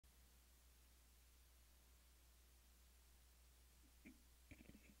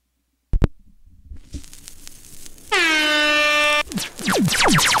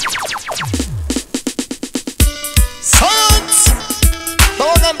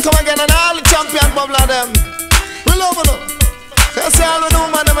come again and all the champion bubble of them. We love you. They say all we do,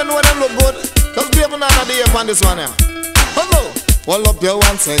 man, them know them look good. Just be able to have the ape on this one here. Hello. Hold up your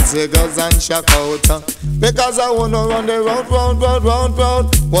one sexy girls and shock out. Because I wanna run the round.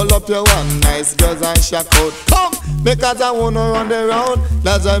 Hold up your one nice girls and shock out. Come, because I wanna run the round.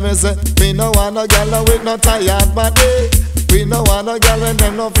 That's why me say, we no want no girl with no tired body. We no want no girl when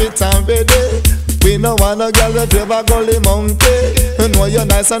them no fit and ready. We no want no girl with favor gully monkey. You know you're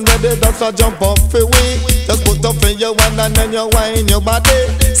nice and ready, just to jump up for we. Just put up in your one and then you whine your body.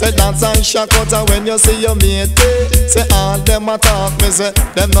 Say dance and shock out and when you see your mate. Say all them a talk, me say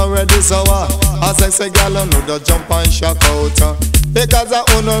them not ready so a sexy girl you know just jump and shock out. Because I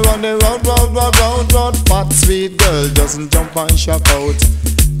wanna run the round. Fat sweet girl doesn't jump and shock out.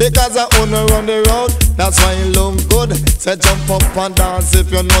 Because I wanna run the road, that's why you look good. Say jump up and dance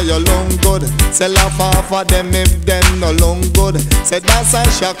if you know you look good. Say laugh off of them if them no look good. Say dance and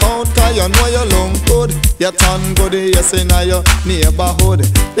shock out cause you know you look good. You turn good, yes in your neighborhood.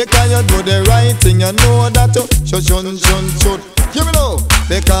 Because you do the right thing, you know that you should. Give me know.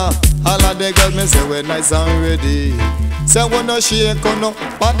 Because all of the girls me say we nice and ready. Say we no shake on no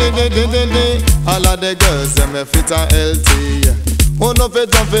body. All of the girls them me fit and healthy. Who no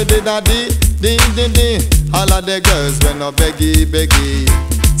fit jump for the daddy, ding. All of the girls we no beggy.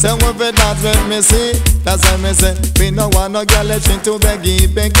 Say we fit dance when me see, that's why me say we no want no girl let to beggy.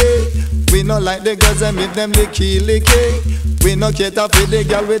 We no like the girls and make them licky. We no cater for the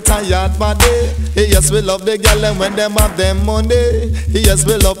girl with tired body. Yes, we love the girl and when them have them money. Yes,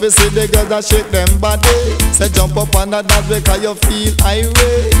 we love to see the girls that shake them body. Say jump up and dance because you feel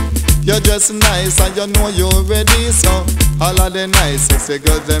irate. You dress nice and you know you're ready, so all of the nice sexy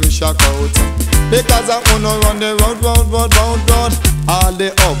girls them shock out. Because I wanna run the round. All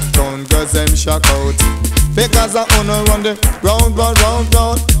the uptown girls them shock out. Because I wanna run the round.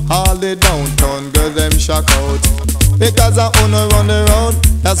 All the downtown girls them shock out. Because I wanna run the round.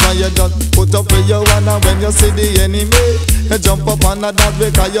 That's why you just put up with your one and when you see the enemy, you jump up on the dance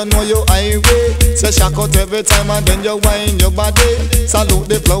because you know you highway. Say shock out every time and then you whine your body. Salute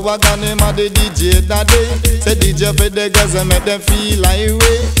the Flourgon him and the DJ daddy. Say DJ for the girls and make them feel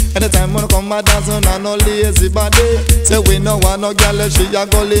highway. Anytime when come a dance on no lazy body. Say we no want no girl she a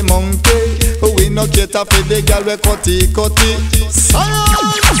gully monkey. We no cater for the girl we cutty.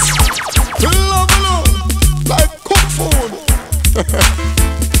 Science! Love like cook food.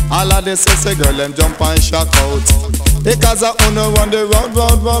 All of the sexy girl them jump and shock out. Because I wanna run the round.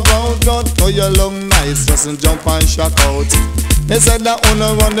 Know you look nice, just jump and shock out. They said that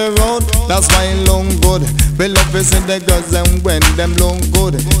wanna run the road, that's why it look good. We love to see the girls them when them look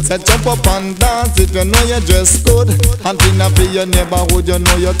good. Say jump up and dance if you know you dress good. And clean up in your neighborhood, you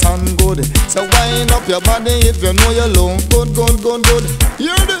know you turn good. So wind up your body if you know you look good.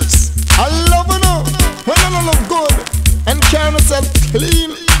 Hear this? I love you now. When you look good and carry yourself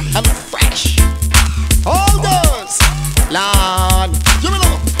clean and fresh. All girls, Lord, give me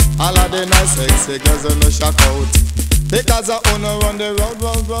love. All of the nice sexy girls you know shock out. Because I wanna run the round.